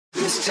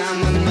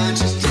time I might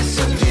just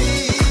disappear.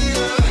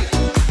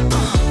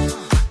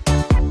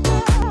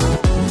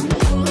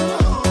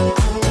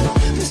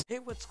 Hey,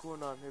 what's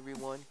going on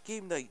everyone?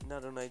 Game Night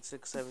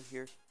 90967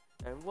 here,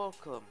 and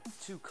welcome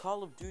to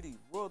Call of Duty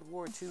World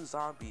War II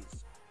Zombies.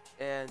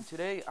 And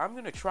today I'm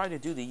gonna try to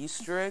do the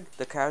Easter egg,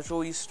 the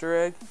casual Easter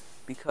egg,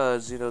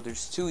 because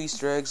there's two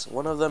Easter eggs.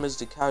 One of them is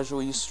the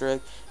casual Easter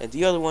egg, and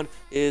the other one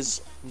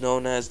is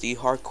known as the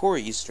hardcore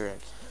Easter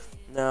egg.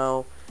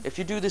 Now, if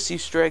you do this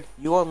Easter egg,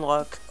 you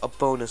unlock a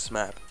bonus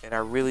map, and I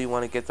really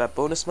want to get that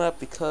bonus map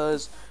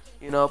because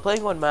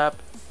playing one map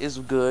is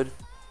good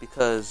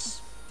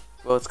because,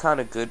 well, it's kind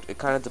of good. It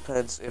kind of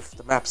depends if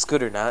the map's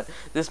good or not.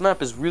 This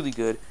map is really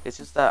good. It's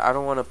just that I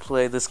don't want to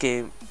play this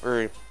game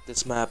or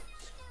this map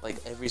like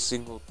every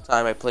single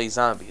time I play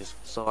zombies.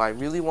 So I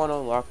really want to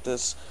unlock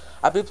this.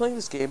 I've been playing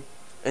this game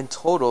in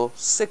total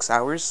 6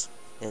 hours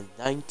and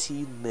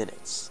 19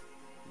 minutes.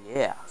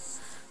 Yeah.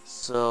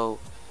 So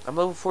I'm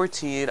level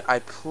 14. I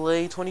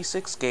play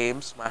 26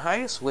 games. My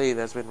highest wave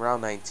has been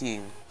round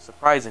 19,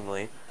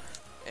 surprisingly.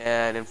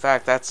 And in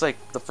fact, that's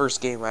like the first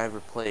game I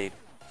ever played.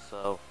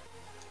 So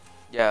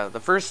yeah, the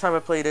first time I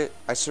played it,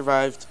 I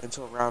survived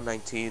until round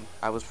 19.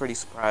 I was pretty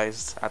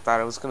surprised. I thought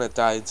I was gonna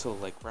die until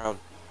like round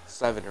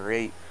 7 or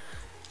 8.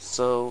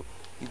 So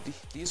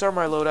these are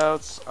my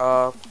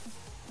loadouts.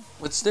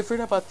 What's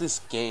different about this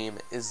game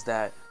is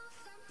that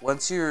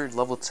once you're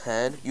level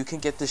 10, you can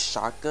get this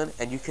shotgun,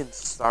 and you can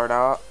start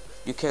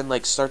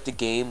the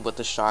game with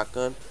the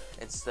shotgun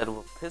instead of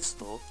a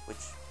pistol, which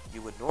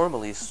you would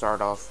normally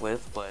start off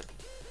with, but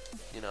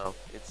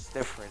it's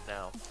different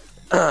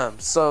now.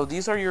 So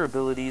these are your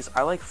abilities.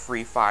 I like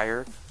free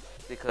fire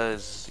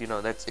because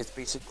it's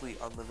basically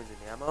unlimited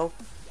ammo,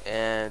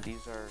 and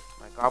these are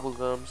my gobble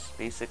gums.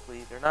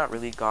 Basically, they're not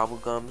really gobble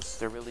gums,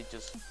 they're really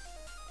just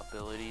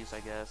abilities,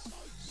 I guess.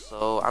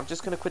 So I'm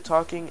just gonna quit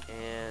talking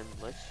and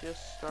let's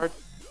just start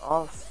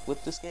off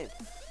with this game,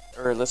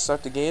 or let's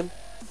start the game.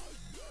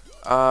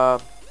 I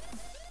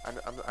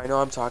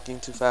know I'm talking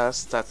too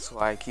fast, that's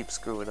why I keep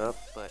screwing up,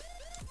 but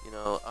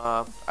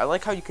I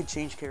like how you can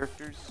change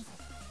characters.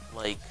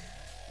 Like,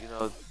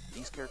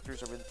 these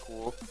characters are really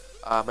cool.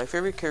 My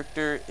favorite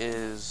character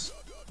is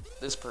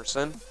this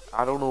person.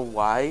 I don't know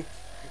why.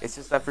 It's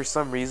just that for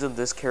some reason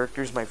this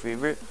character is my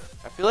favorite.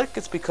 I feel like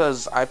it's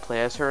because I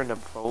play as her in the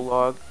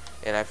prologue,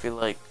 and I feel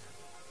like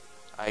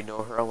I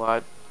know her a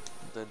lot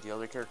than the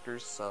other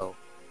characters, so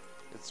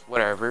it's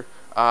whatever.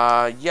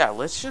 Yeah,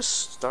 let's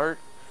just start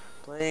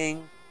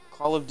playing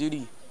Call of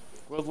Duty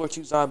World War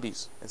II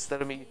Zombies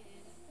instead of me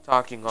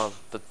talking all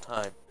the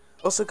time.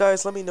 Also,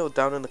 guys, let me know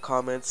down in the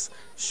comments,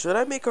 should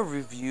I make a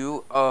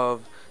review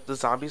of the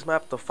Zombies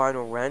map, the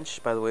Final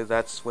Wrench? By the way,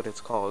 that's what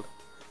it's called.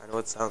 I know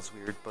it sounds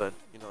weird, but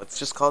it's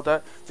just called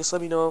that. Just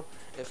let me know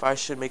if I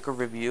should make a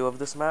review of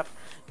this map.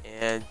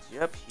 And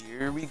yep,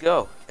 here we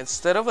go.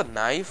 Instead of a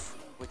knife,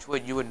 which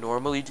you would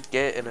normally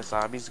get in a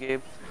zombies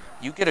game,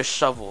 you get a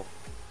shovel.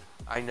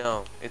 I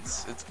know,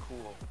 it's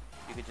cool.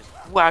 You can just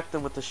whack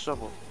them with the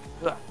shovel.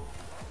 Ugh.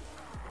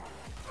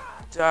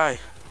 Die.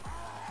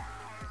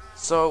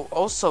 So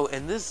also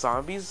in this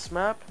zombies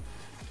map,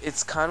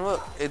 it's kind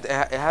of it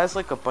has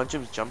like a bunch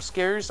of jump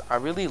scares. I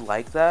really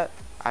like that.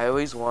 I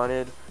always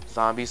wanted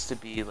zombies to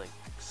be like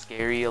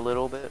scary a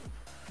little bit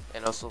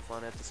and also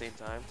fun at the same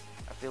time.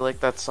 I feel like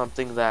that's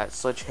something that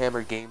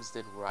Sledgehammer Games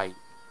did right.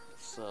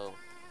 So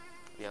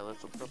yeah,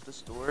 let's open up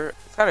this door.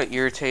 It's kind of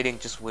irritating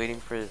just waiting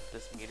for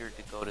this meter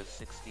to go to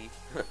 60.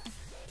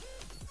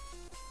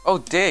 Oh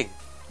dang,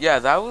 yeah,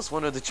 that was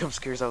one of the jump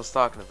scares I was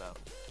talking about.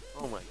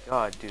 Oh my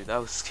god, dude, that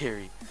was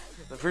scary.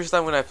 The first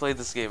time when I played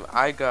this game,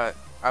 I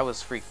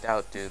was freaked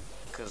out, dude,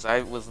 because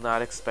I was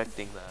not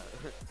expecting that.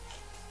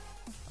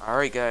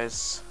 Alright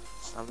guys,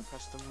 it's time to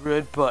press the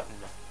red button.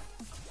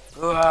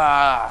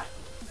 Ah!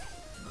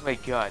 Oh my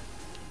god.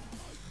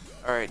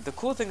 Alright, the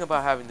cool thing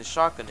about having the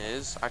shotgun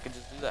is, I can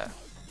just do that.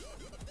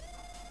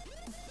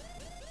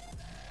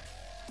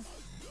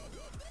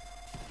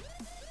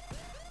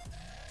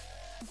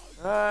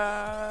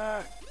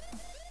 Ah!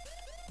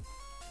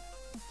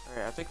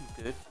 Alright, I think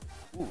I'm good.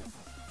 Ooh,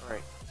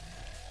 alright.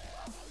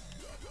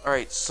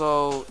 Alright,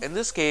 so in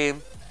this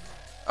game,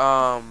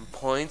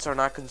 points are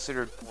not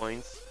considered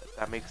points, if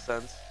that makes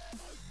sense.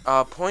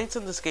 Points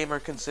in this game are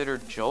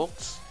considered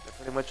jolts. They're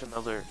pretty much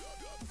another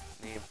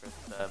name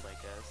for them, I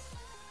guess.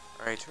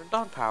 Alright, turned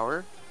on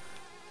power.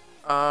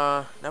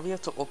 Now we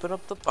have to open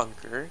up the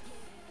bunker.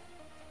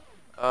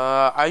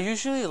 I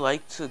usually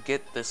like to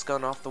get this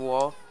gun off the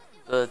wall.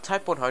 The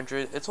Type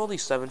 100, it's only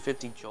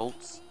 750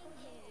 jolts.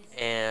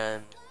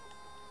 And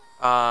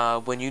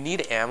when you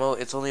need ammo,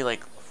 it's only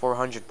like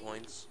 400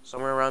 points,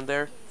 somewhere around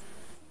there.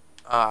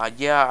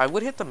 Yeah, I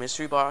would hit the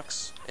mystery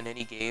box in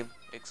any game,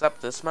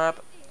 except this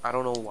map. I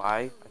don't know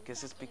why. I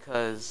guess it's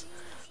because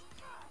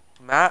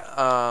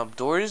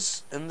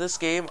doors in this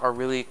game are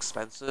really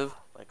expensive.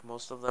 Like,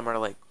 most of them are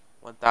like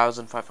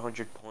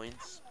 1,500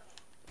 points.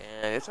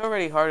 And it's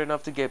already hard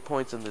enough to get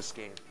points in this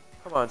game.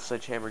 Come on,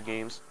 Sledgehammer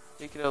Games.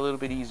 Make it a little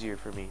bit easier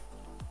for me.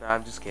 Nah,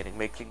 I'm just kidding.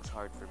 Make things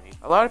hard for me.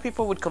 A lot of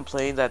people would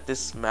complain that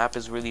this map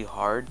is really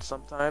hard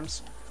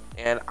sometimes,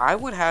 and I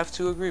would have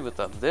to agree with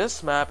them.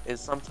 This map is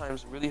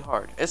sometimes really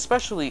hard,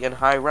 especially in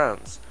high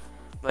rounds.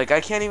 Like, I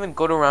can't even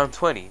go to round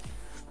 20.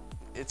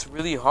 It's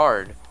really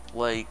hard.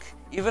 Like,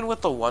 even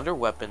with the wonder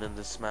weapon in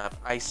this map,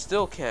 I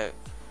still can't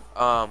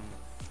go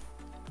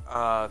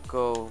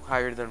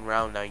higher than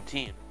round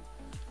 19.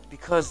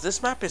 Because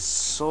this map is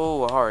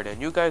so hard,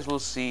 and you guys will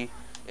see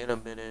in a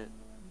minute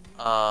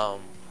how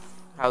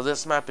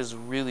this map is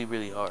really,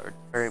 really hard.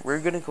 Alright, we're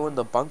gonna go in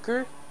the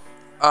bunker.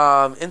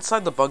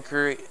 Inside the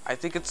bunker, I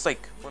think it's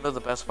like one of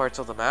the best parts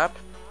of the map.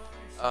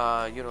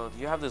 You know,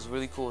 you have this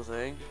really cool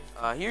thing.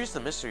 Here's the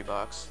mystery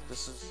box.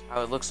 This is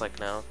how it looks like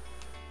now.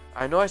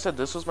 I know I said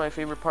this was my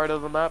favorite part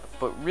of the map,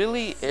 but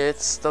really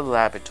it's the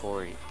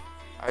laboratory.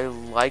 I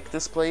like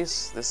this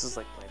place. This is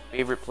like my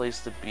favorite place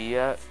to be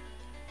at.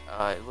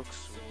 It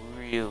looks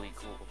really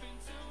cool.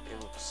 It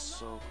looks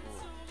so cool.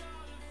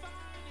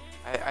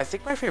 I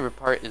think my favorite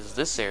part is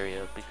this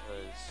area because,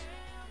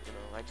 you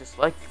know, I just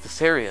like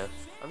this area.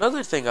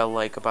 Another thing I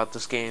like about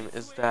this game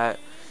is that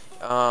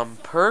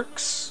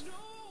perks,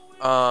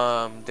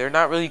 they're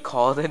not really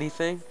called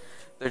anything.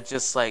 They're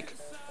just like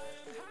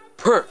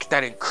perk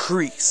that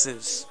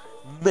increases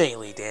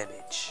melee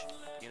damage.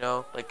 You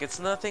know, like it's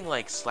nothing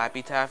like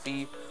Slappy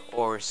Taffy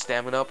or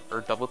Stamina Up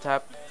or Double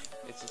Tap.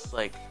 It's just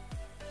like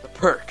the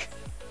perk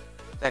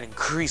that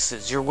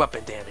increases your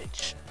weapon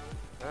damage.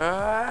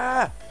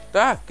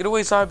 Get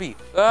away, zombie!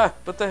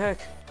 What the heck?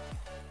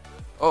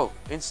 Oh,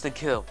 instant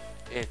kill.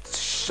 It's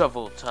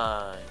shovel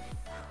time.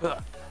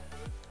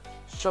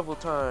 Shovel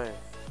time.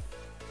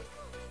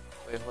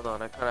 Wait, hold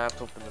on. I kind of have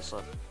to open this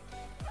up.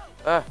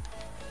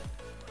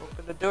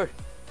 Open the door.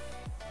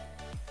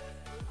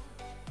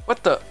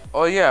 What the?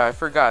 Oh yeah, I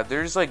forgot.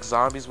 There's like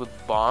zombies with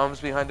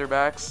bombs behind their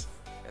backs,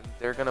 and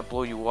they're gonna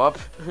blow you up.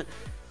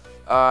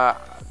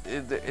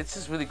 It's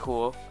just really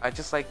cool. I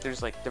just like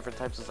there's like different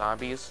types of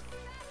zombies.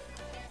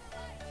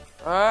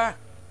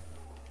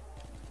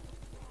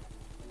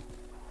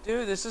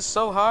 Dude, this is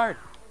so hard.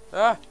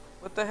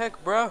 What the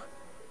heck, bro?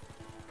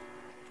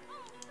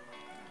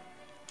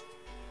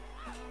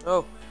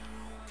 Oh.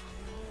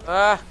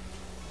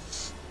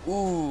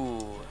 Ooh.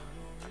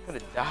 I could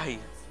have died.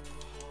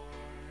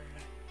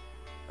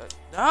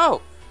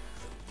 No!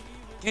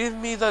 Give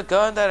me the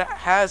gun that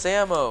has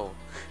ammo.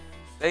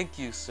 Thank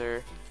you,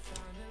 sir.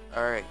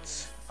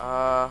 Alright.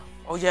 Oh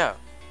yeah.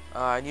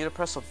 I need to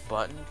press a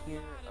button here.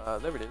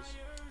 There it is.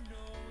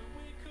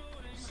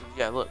 So,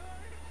 yeah, look.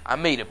 I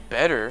made it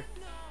better.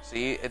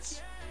 See,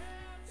 it's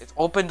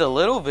opened a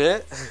little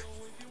bit.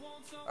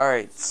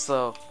 Alright,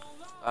 so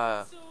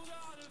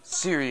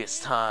serious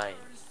time.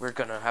 We're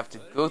gonna have to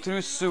go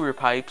through sewer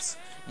pipes.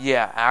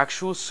 Yeah,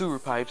 actual sewer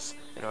pipes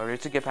in order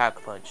to get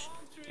Pack-a-Punch.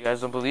 You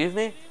guys don't believe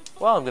me?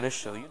 Well, I'm gonna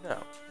show you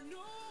now.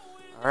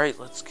 Alright,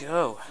 let's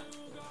go.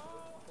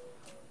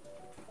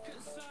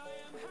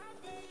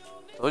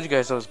 Told you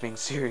guys I was being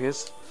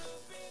serious.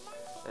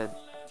 And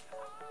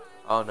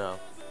oh no.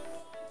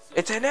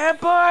 It's an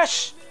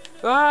ambush!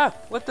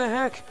 What the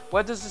heck?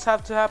 Why does this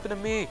have to happen to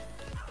me?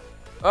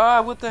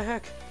 What the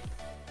heck?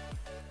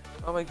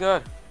 Oh my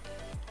god.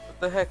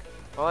 What the heck?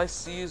 All I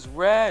see is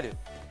red.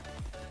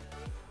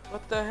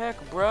 What the heck,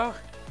 bro?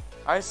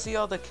 I see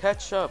all the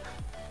ketchup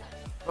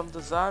from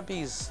the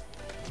zombies.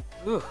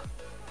 Ugh.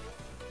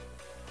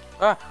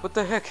 What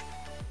the heck?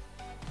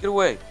 Get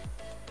away.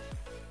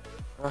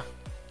 Oh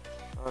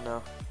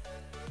no.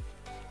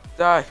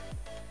 Die.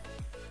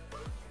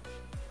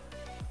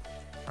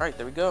 Alright,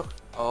 there we go.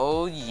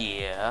 Oh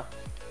yeah.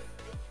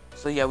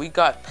 So yeah, we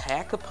got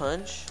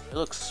Pack-a-Punch. It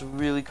looks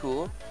really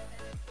cool.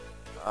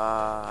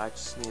 I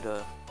just need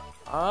a...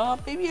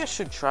 maybe I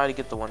should try to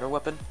get the Wonder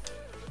Weapon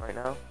right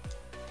now.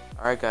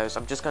 Alright guys,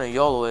 I'm just gonna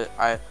YOLO it.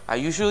 I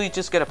usually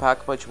just get a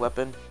Pack-a-Punch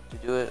weapon to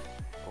do it.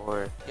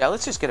 Or... yeah,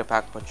 let's just get a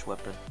Pack-a-Punch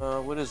weapon.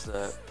 What is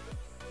that?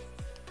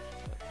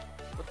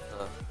 What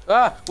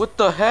the... what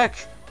the heck?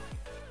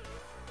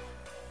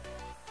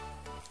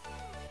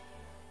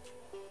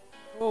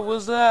 What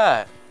was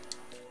that?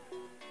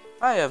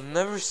 I have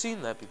never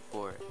seen that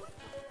before.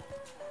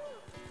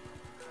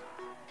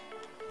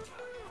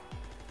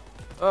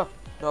 No,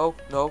 no,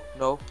 no,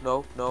 no,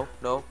 no, no,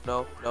 no,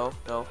 no, no,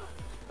 no,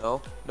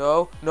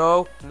 no,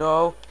 no,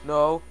 no,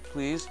 no,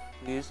 please,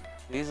 please,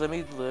 please let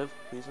me live,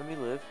 please let me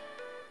live.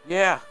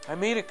 Yeah, I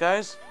made it,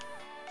 guys.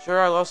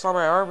 Sure, I lost all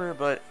my armor,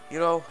 but, you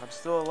know, I'm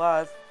still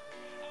alive.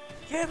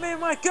 Give me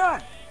my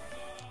gun!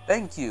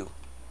 Thank you.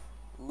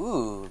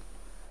 Ooh.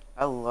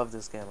 I love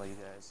this gamma, you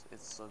guys.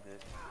 It's so good.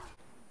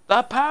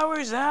 The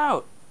power's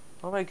out!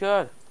 Oh my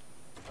god.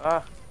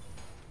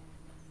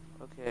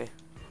 Okay.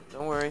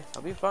 Don't worry.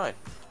 I'll be fine.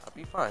 I'll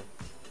be fine.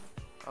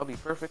 I'll be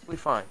perfectly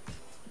fine.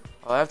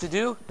 All I have to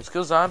do is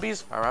kill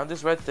zombies around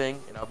this red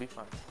thing, and I'll be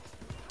fine.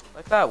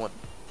 Like that one.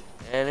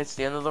 And it's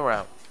the end of the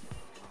round.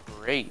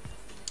 Great.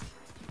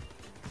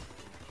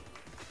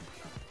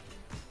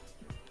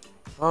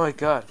 Oh my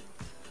god.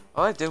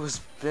 All I did was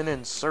spin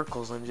in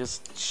circles and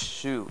just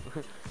shoot.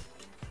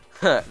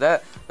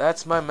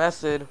 That's my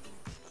method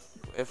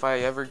if I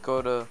ever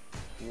go to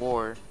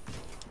war,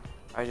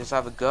 I just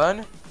have a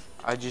gun,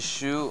 I just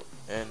shoot,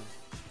 and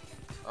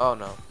oh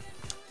no,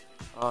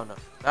 oh no,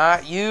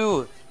 not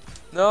you,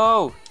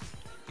 no,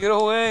 get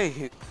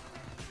away.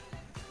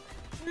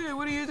 Hey,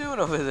 what are you doing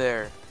over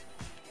there?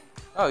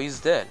 Oh,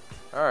 he's dead.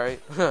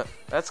 Alright,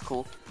 that's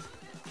cool.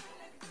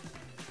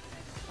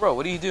 Bro,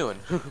 what are you doing?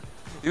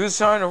 He was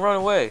trying to run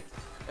away.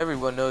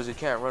 Everyone knows you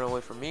can't run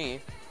away from me.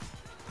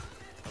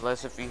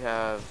 Unless if you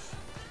have...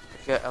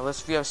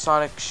 unless if you have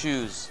Sonic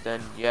shoes,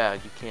 then yeah,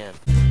 you can.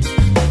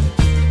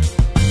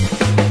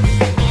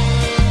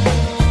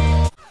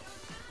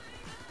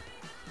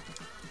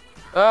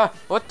 Ah,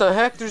 what the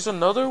heck? There's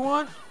another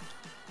one?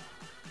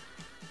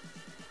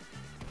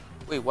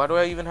 Wait, why do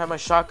I even have my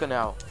shotgun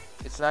out?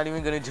 It's not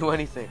even gonna do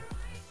anything.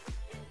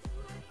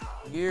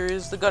 Here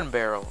is the gun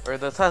barrel, or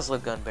the Tesla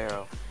gun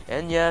barrel.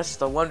 And yes,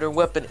 the wonder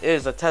weapon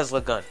is a Tesla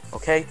gun,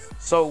 okay?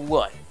 So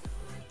what?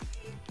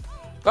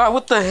 God,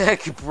 what the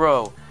heck,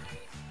 bro?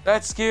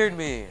 That scared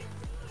me.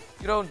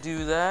 You don't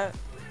do that.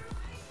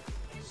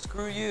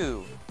 Screw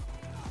you.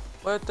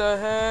 What the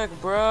heck,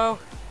 bro?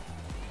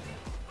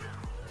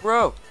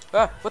 Bro,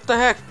 ah, what the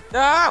heck?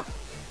 No!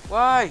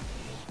 Why?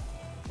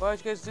 Why'd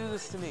you guys do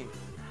this to me?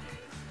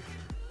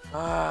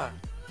 Ah,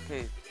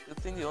 okay. Good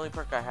thing the only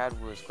perk I had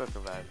was quick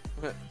revive.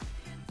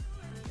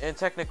 And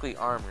technically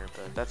armor,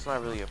 but that's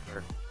not really a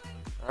perk.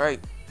 Alright,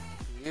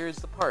 here's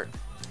the part.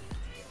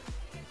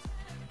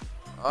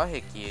 Oh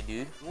heck yeah,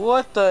 dude.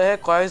 What the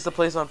heck? Why is the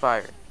place on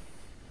fire?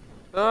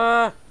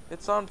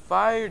 It's on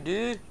fire,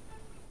 dude.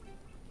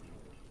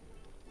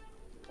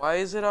 Why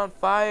is it on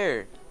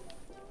fire?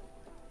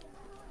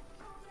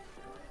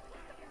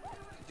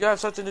 Did you have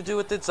something to do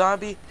with it,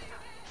 zombie?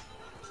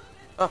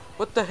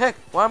 What the heck?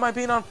 Why am I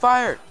being on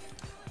fire?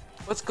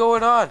 What's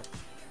going on?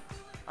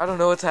 I don't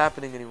know what's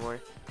happening anymore.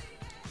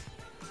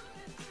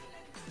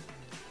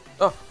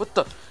 Oh, what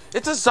the?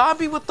 It's a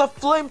zombie with the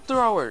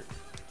flamethrower!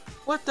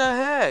 What the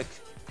heck?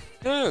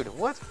 Dude,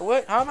 what?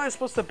 How am I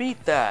supposed to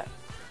beat that?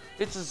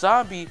 It's a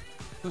zombie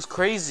who's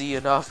crazy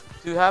enough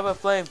to have a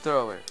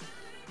flamethrower.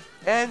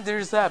 And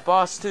there's that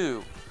boss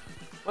too.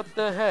 What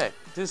the heck?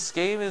 This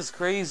game is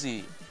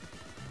crazy.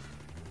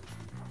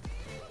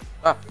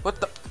 Ah,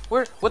 what the?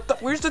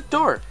 Where's the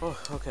door? Oh,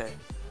 okay.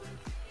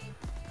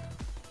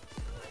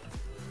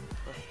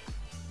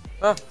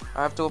 I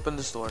have to open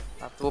this door.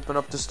 I have to open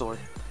up this door.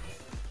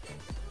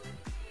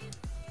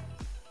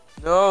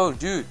 No,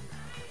 dude.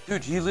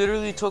 Dude, he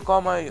literally took all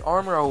my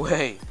armor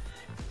away.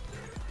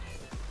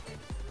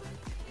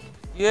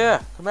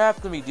 Yeah, come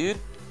after me, dude.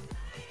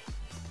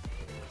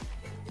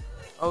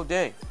 Oh,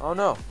 dang. Oh,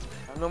 no.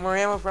 I have no more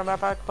ammo for my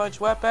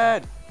pack-punch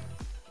weapon.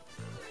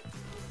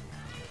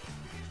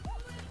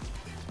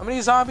 How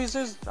many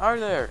zombies are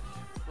there?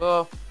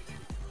 Well,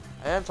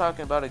 I am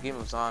talking about a game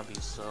of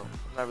zombies, so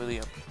I'm not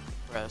really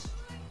impressed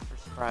or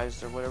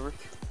surprised or whatever.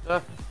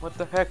 What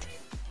the heck?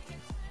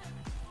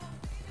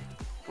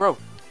 Bro,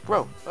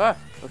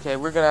 okay,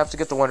 we're gonna have to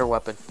get the wonder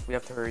weapon. We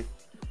have to hurry.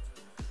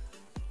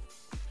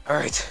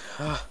 Alright,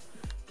 have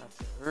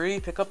to hurry,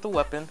 pick up the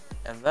weapon,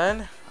 and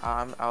then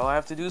all I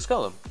have to do is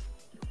kill him.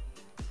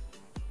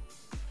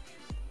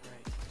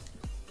 Right.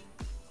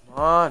 Come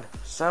on,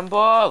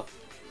 assemble!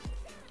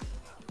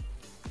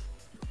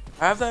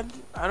 I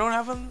don't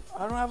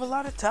have a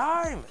lot of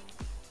time.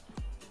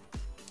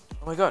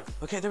 Oh my god.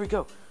 Okay, there we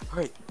go.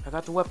 Alright, I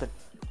got the weapon.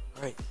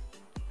 Alright,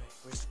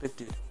 where's the big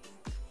dude?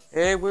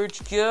 Hey, where'd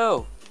you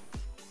go?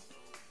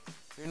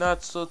 You're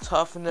not so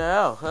tough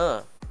now,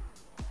 huh?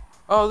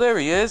 Oh, there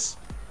he is.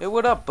 Hey,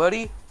 what up,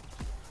 buddy?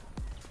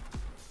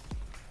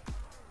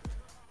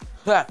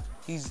 Ha!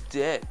 He's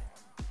dead.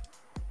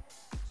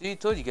 See, I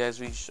told you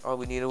guys all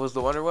we needed was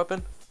the wonder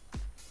weapon.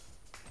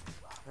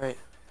 Alright,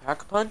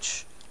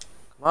 pack-a-punch.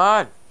 Come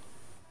on.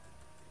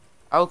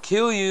 I'll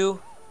kill you.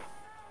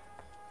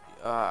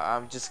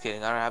 I'm just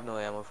kidding. I don't have no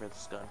ammo for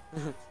this gun.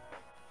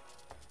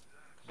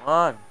 Come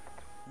on.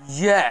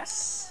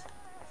 Yes!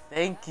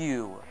 Thank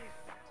you.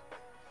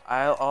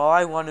 All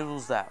I wanted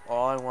was that.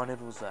 All I wanted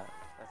was that.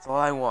 That's all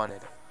I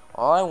wanted.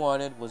 All I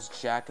wanted was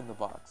Jack in the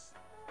Box.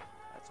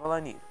 That's all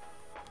I need.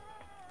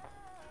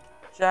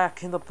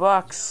 Jack in the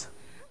Box.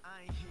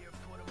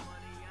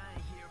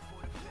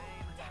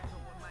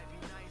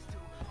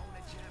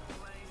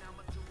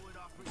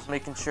 Just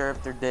making sure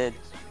if they're dead.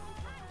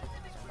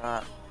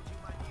 What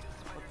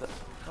the?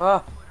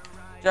 Ah!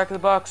 Jack in the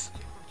Box.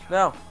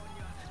 No.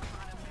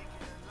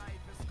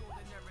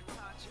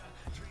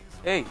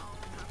 Hey,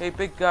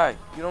 big guy,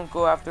 you don't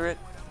go after it.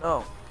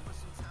 No.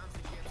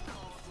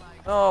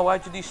 No,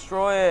 why'd you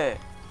destroy it?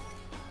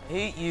 I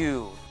hate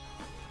you.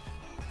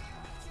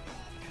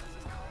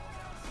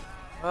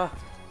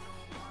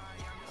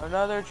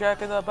 Another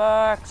Jack in the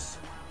Box.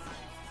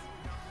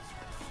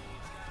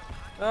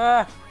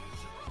 I'm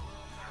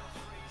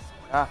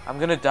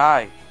gonna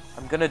die.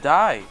 I'm gonna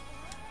die.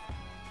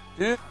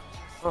 Dude.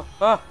 Oh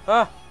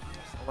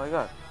my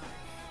god.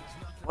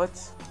 What?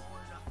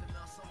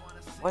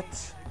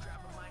 What?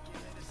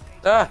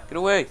 Get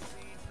away!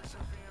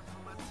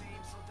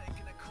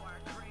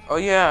 Oh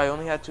yeah, I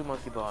only had 2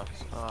 monkey bombs.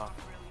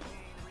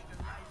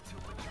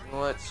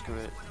 What? Screw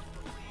it.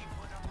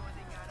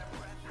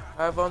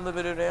 I have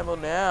unlimited ammo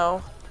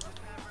now.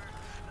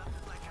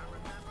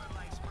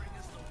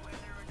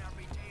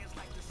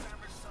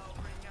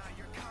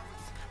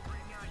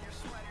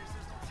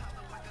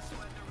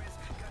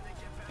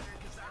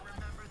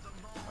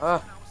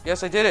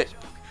 Yes, I did it.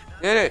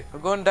 Did it. I'm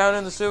going down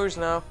in the sewers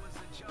now.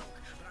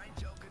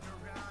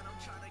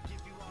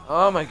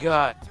 Oh my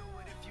god.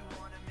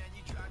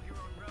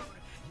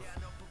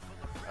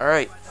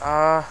 Alright,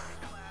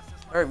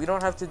 alright, we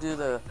don't have to do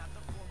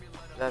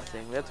that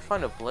thing. We have to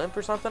find a blimp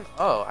or something?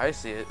 Oh, I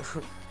see it.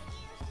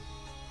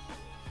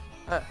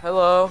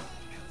 Hello?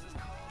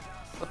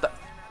 What the?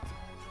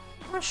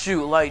 Don't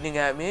shoot lightning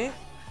at me.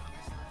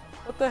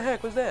 What the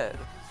heck was that?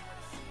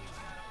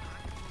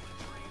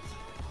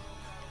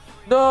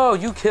 No,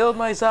 you killed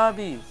my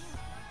zombie.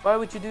 Why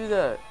would you do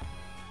that?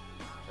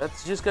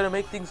 That's just gonna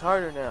make things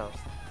harder now.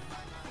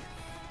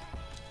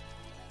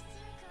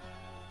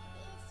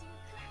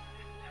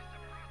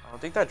 I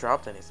don't think that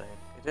dropped anything.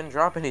 It didn't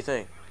drop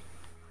anything.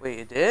 Wait,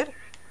 it did?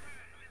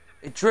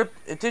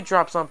 It did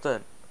drop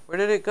something. Where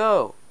did it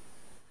go?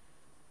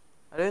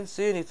 I didn't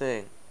see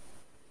anything.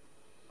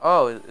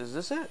 Oh, is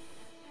this it?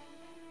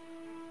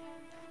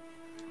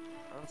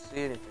 I don't see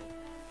anything.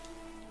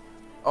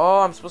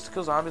 Oh, I'm supposed to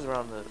kill zombies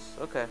around this.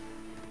 Okay.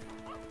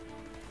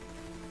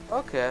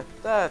 Okay,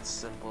 that's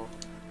simple.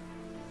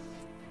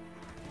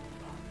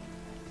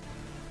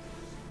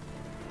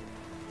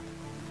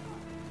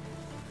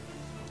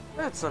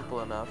 That's simple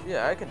enough.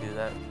 Yeah, I can do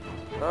that.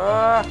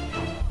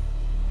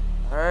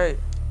 Alright.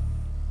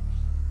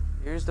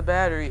 Here's the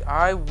battery.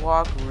 I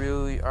run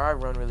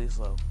really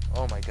slow.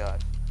 Oh my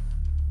god.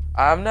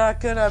 I'm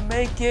not gonna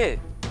make it.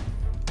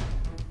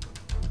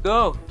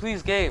 Go,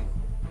 please, game.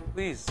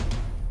 Please.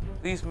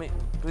 Please,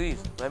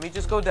 let me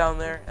just go down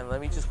there and let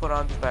me just put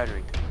on this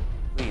battery.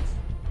 Please.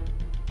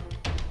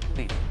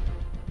 Please.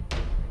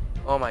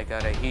 Oh my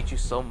god, I hate you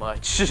so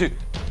much. I'm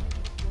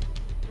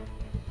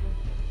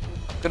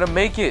gonna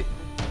make it.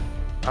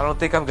 I don't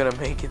think I'm gonna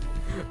make it.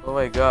 Oh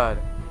my god.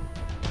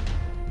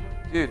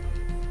 Dude.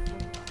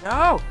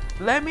 No!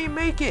 Let me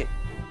make it!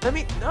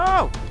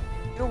 No!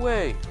 Get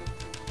away.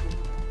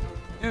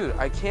 Dude,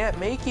 I can't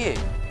make it.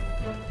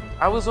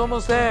 I was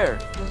almost there.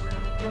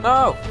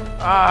 No!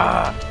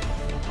 Ah!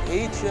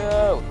 Hate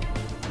you!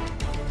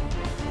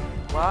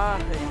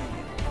 Why?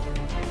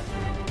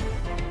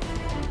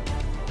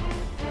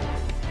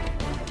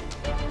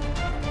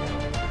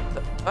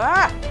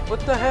 Ah! What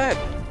the heck?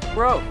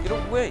 Bro, get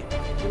away!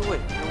 Get away!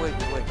 Get away!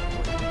 Get away!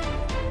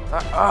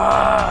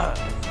 Ah!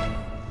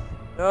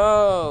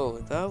 No!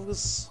 That was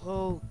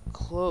so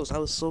close. I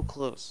was so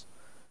close.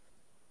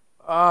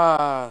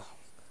 Ah!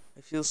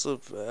 I feel so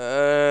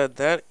bad.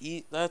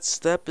 That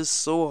step is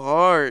so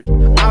hard.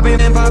 I've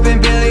been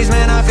popping pillies,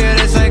 man. I feel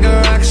this like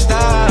a rock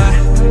star.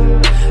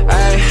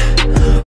 Ay.